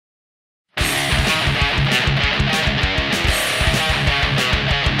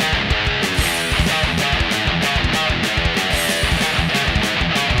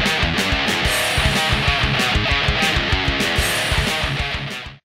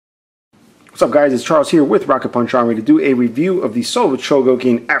What's up guys, it's Charles here with Rocket Punch Army to do a review of the Soul of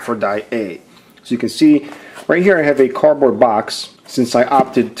Chogokin Aphrodai A. So you can see right here I have a cardboard box since I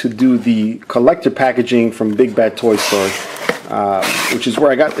opted to do the collector packaging from Big Bad Toy Store, which is where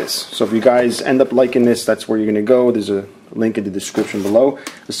I got this. So if you guys end up liking this, that's where you're going to go. There's a link in the description below.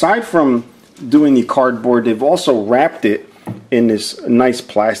 Aside from doing the cardboard, they've also wrapped it in this nice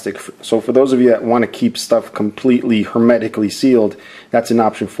plastic. So for those of you that want to keep stuff completely hermetically sealed, that's an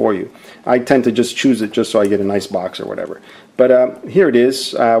option for you. I tend to just choose it just so I get a nice box or whatever. But here it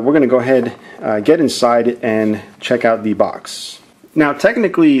is. We're going to go ahead, get inside and check out the box. Now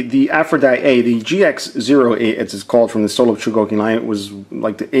technically the Aphrodai A, the GX-08 as it's called from the Soul of Chogokin line, it was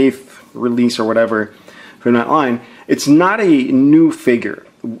like the 8th release or whatever from that line. It's not a new figure.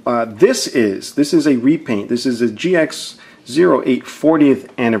 This is a repaint. This is a GX-08 40th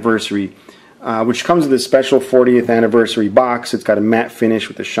anniversary, which comes with a special 40th anniversary box. It's got a matte finish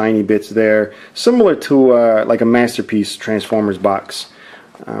with the shiny bits there, similar to like a Masterpiece Transformers box.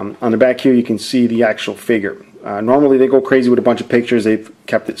 On the back here you can see the actual figure. Normally they go crazy with a bunch of pictures. They've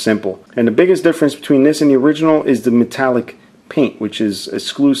kept it simple. And the biggest difference between this and the original is the metallic paint, which is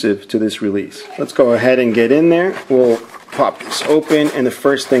exclusive to this release. Let's go ahead and get in there. We'll pop this open, and the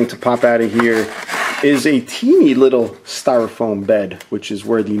first thing to pop out of here is a teeny little styrofoam bed, which is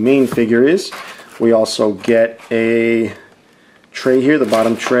where the main figure is. We also get a tray here, the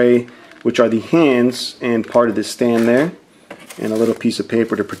bottom tray, which are the hands and part of the stand there, and a little piece of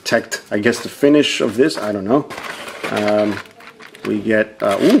paper to protect, I guess, the finish of this. I don't know. We get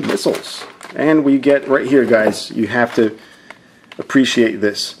missiles, and we get right here, guys. You have to appreciate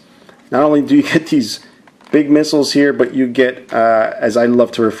this. Not only do you get these big missiles here, but you get, as I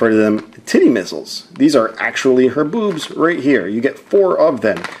love to refer to them, titty missiles. These are actually her boobs right here. You get 4 of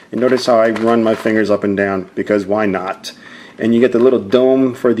them. And notice how I run my fingers up and down, because why not? And you get the little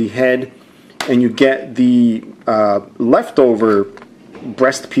dome for the head, and you get the leftover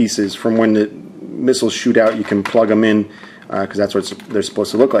breast pieces from when the missiles shoot out. You can plug them in, because that's what they're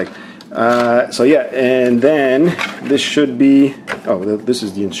supposed to look like. So yeah, and then this should be, this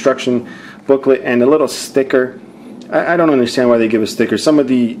is the instruction booklet and a little sticker. I don't understand why they give a sticker. Some of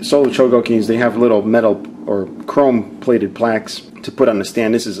the Soul of Chogokins, they have little metal or chrome plated plaques to put on the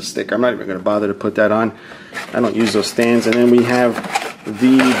stand. This is a sticker. I'm not even going to bother to put that on. I don't use those stands. And then we have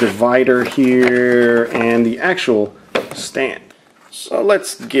the divider here and the actual stand. So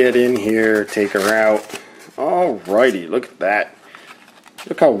let's get in here, take her out. Alrighty, look at that.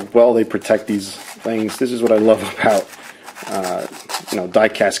 Look how well they protect these things. This is what I love about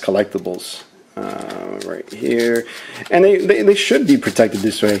diecast collectibles. Right here, and they should be protected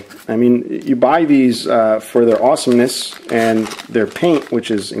this way. I mean, you buy these for their awesomeness and their paint,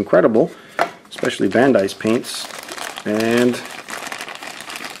 which is incredible, especially Bandai's paints. And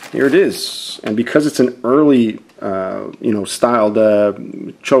here it is. And because it's an early styled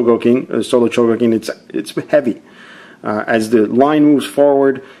Chogokin, Soul of Chogokin, it's heavy. As the line moves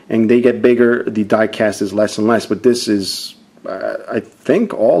forward and they get bigger, the die cast is less and less. But this is, I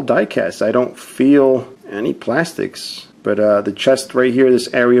think, all die cast. I don't feel any plastics. But the chest right here,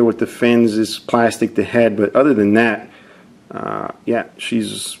 this area with the fins, is plastic. The head, but other than that, yeah,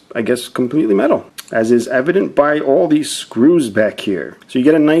 she's, I guess, completely metal, as is evident by all these screws back here. So you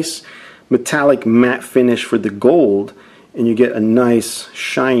get a nice metallic matte finish for the gold, and you get a nice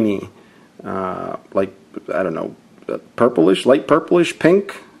shiny, like, I don't know, purplish, light purplish,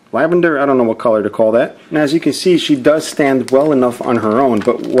 pink, lavender, I don't know what color to call that. Now as you can see, she does stand well enough on her own,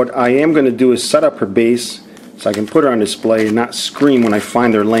 but what I am going to do is set up her base so I can put her on display and not scream when I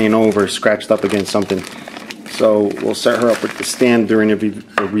find her laying over, scratched up against something. So we'll set her up with the stand during a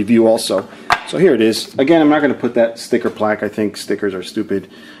review also. So here it is. Again, I'm not going to put that sticker plaque. I think stickers are stupid.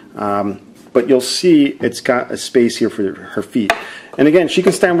 But you'll see it's got a space here for her feet. And again, she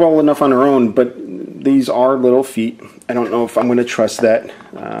can stand well enough on her own, but these are little feet. I don't know if I'm going to trust that.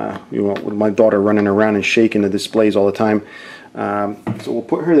 With my daughter running around and shaking the displays all the time. So we'll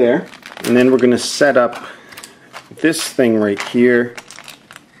put her there. And then we're going to set up this thing right here.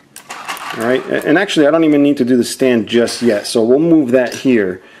 Alright, and actually I don't even need to do the stand just yet. So we'll move that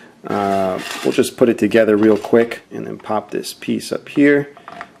here. We'll just put it together real quick and then pop this piece up here.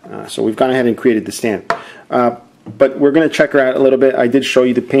 So we've gone ahead and created the stand. But we're going to check her out a little bit. I did show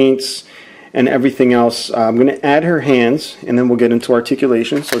you the paints and everything else. I'm going to add her hands, and then we'll get into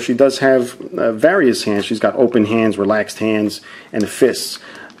articulation. So she does have various hands. She's got open hands, relaxed hands, and fists.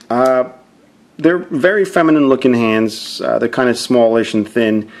 They're very feminine looking hands. They're kind of smallish and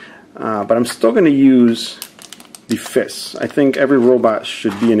thin. But I'm still going to use the fists. I think every robot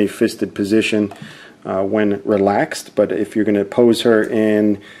should be in a fisted position when relaxed. But if you're going to pose her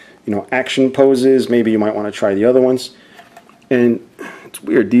in you know, action poses. Maybe you might want to try the other ones. And it's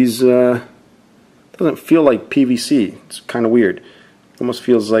weird. These doesn't feel like PVC. It's kind of weird. It almost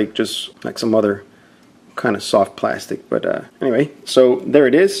feels like just like some other kind of soft plastic. But anyway, so there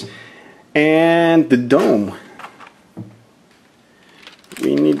it is. And the dome.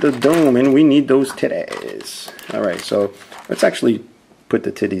 We need the dome, and we need those titties. Alright, so let's actually put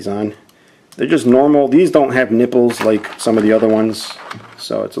the titties on. They're just normal. These don't have nipples like some of the other ones,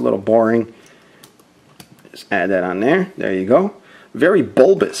 so it's a little boring. Just add that on there. There you go. Very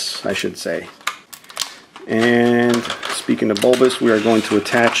bulbous, I should say. And speaking of bulbous, we are going to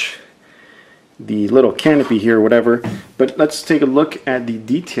attach the little canopy here, whatever. But let's take a look at the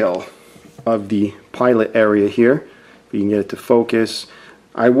detail of the pilot area here. If you can get it to focus.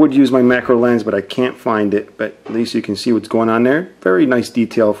 I would use my macro lens, but I can't find it. But at least you can see what's going on there. Very nice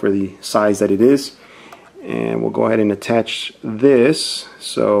detail for the size that it is. And we'll go ahead and attach this.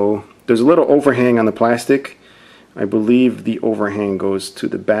 So there's a little overhang on the plastic. I believe the overhang goes to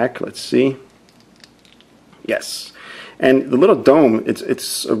the back. Let's see. Yes. And the little dome,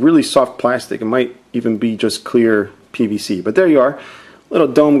 it's a really soft plastic. It might even be just clear PVC. But there you are. Little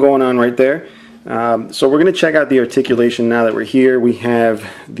dome going on right there. So we're going to check out the articulation now that we're here. We have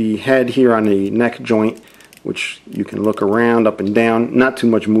the head here on the neck joint, which you can look around up and down. Not too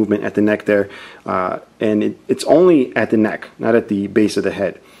much movement at the neck there. And it's only at the neck, not at the base of the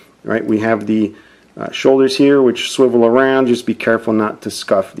head. Right? We have the shoulders here, which swivel around. Just be careful not to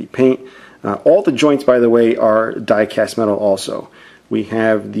scuff the paint. All the joints, by the way, are die-cast metal also. We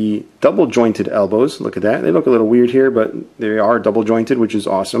have the double jointed elbows. Look at that. They look a little weird here, but they are double jointed, which is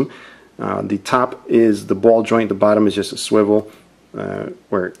awesome. The top is the ball joint, the bottom is just a swivel,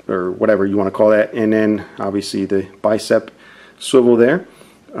 or whatever you want to call that, and then obviously the bicep swivel there.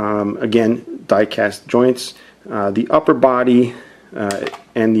 Again, die-cast joints. The upper body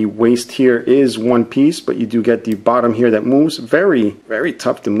and the waist here is one piece, but you do get the bottom here that moves. Very, very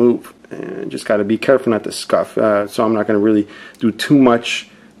tough to move. And just got to be careful not to scuff. So I'm not going to really do too much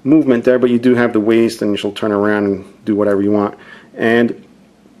movement there, but you do have the waist, and she'll turn around and do whatever you want. And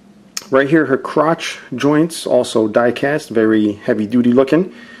right here, her crotch joints, also die-cast, very heavy-duty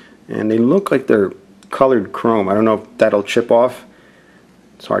looking, and they look like they're colored chrome. I don't know if that'll chip off.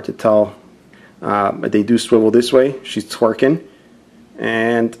 It's hard to tell, but they do swivel this way. She's twerking,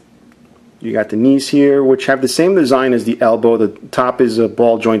 and you got the knees here, which have the same design as the elbow. The top is a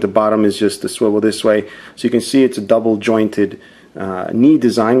ball joint, the bottom is just the swivel this way. So you can see it's a double-jointed knee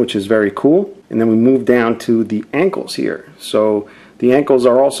design, which is very cool. And then we move down to the ankles here. So the ankles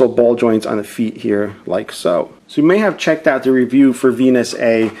are also ball joints on the feet here, like so. So you may have checked out the review for Venus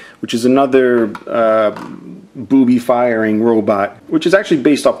A, which is another booby firing robot, which is actually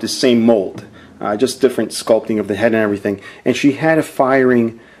based off the same mold, just different sculpting of the head and everything. And she had a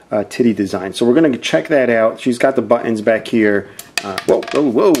firing titty design. So we're going to check that out. She's got the buttons back here. Whoa, whoa,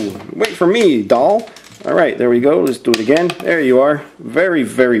 whoa. Wait for me, doll. All right, there we go. Let's do it again. There you are. Very,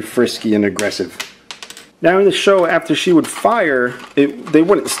 very frisky and aggressive. Now in the show, after she would fire, they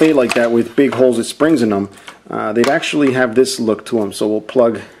wouldn't stay like that with big holes with springs in them. They'd actually have this look to them. So we'll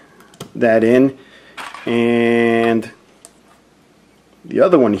plug that in. And the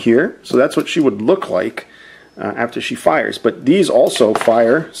other one here. So that's what she would look like after she fires. But these also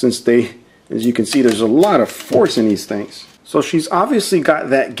fire, since they, as you can see, there's a lot of force in these things. So she's obviously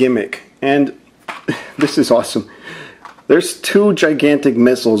got that gimmick. And this is awesome. There's two gigantic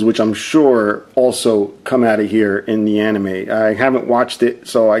missiles, which I'm sure also come out of here in the anime. I haven't watched it,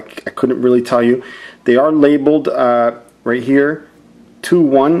 so I couldn't really tell you. They are labeled right here,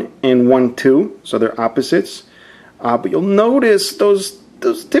 2-1 and 1-2, so they're opposites. But you'll notice those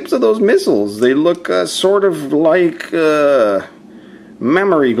tips of those missiles. They look sort of like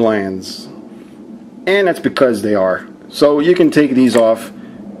memory glands. And that's because they are. So you can take these off.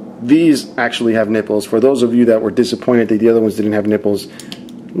 These actually have nipples. For those of you that were disappointed that the other ones didn't have nipples,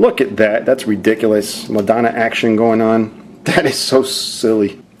 look at that. That's ridiculous. Madonna action going on. That is so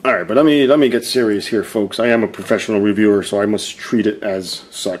silly. Alright, but let me get serious here, folks. I am a professional reviewer, so I must treat it as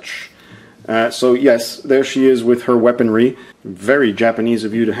such. So yes, there she is with her weaponry. Very Japanese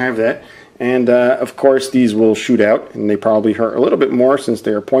of you to have that. And of course these will shoot out, and they probably hurt a little bit more since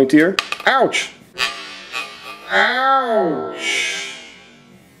they are pointier. Ouch! Ouch!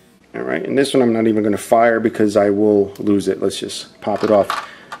 Alright, and this one I'm not even going to fire because I will lose it. Let's just pop it off.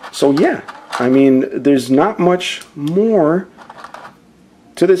 So yeah, I mean, there's not much more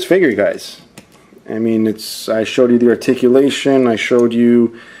to this figure, guys. I mean, I showed you the articulation, I showed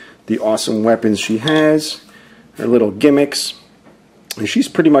you the awesome weapons she has, her little gimmicks, and she's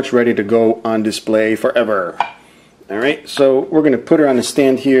pretty much ready to go on display forever. Alright, so we're going to put her on the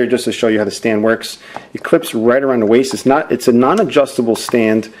stand here just to show you how the stand works. It clips right around the waist. It's a non-adjustable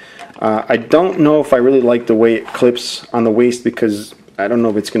stand. I don't know if I really like the way it clips on the waist because I don't know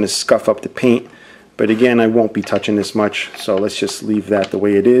if it's going to scuff up the paint. But again, I won't be touching this much, so let's just leave that the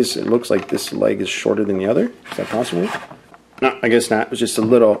way it is. It looks like this leg is shorter than the other. Is that possible? No, I guess not. It's just a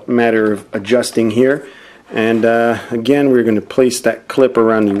little matter of adjusting here. And again, we're going to place that clip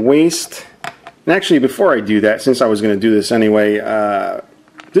around the waist. And actually, before I do that, since I was going to do this anyway,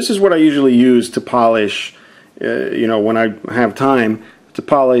 this is what I usually use to polish, you know, when I have time to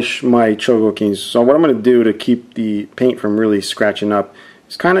polish my Chogokins. So what I'm going to do to keep the paint from really scratching up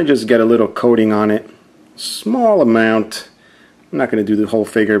is kind of just get a little coating on it. Small amount. I'm not going to do the whole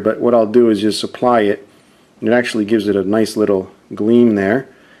figure, but what I'll do is just apply it. And it actually gives it a nice little gleam there.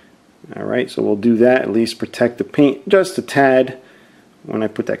 Alright, so we'll do that, at least protect the paint just a tad when I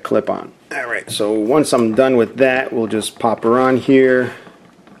put that clip on. Alright, so once I'm done with that, we'll just pop her on here,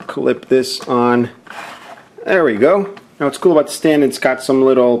 clip this on. There we go. Now what's cool about the stand, it's got some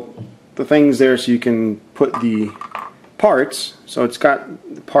little things there so you can put the parts. So it's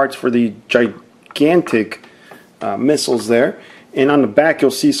got the parts for the gigantic missiles there. And on the back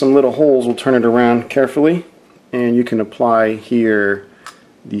you'll see some little holes. We'll turn it around carefully and you can apply here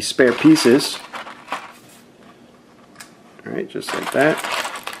the spare pieces. Alright, just like that.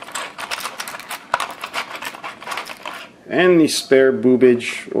 And the spare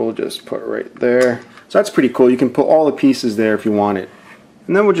boobage we'll just put right there. So that's pretty cool. You can put all the pieces there if you want it.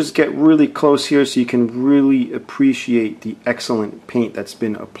 And then we'll just get really close here so you can really appreciate the excellent paint that's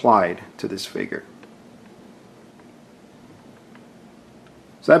been applied to this figure.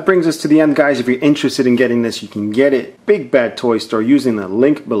 So that brings us to the end, guys. If you're interested in getting this, you can get it Big Bad Toy Store using the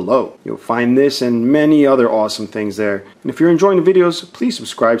link below. You'll find this and many other awesome things there. And if you're enjoying the videos, please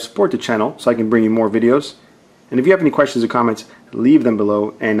subscribe, support the channel so I can bring you more videos. And if you have any questions or comments, leave them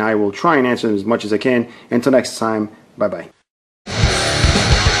below and I will try and answer them as much as I can. Until next time, bye-bye.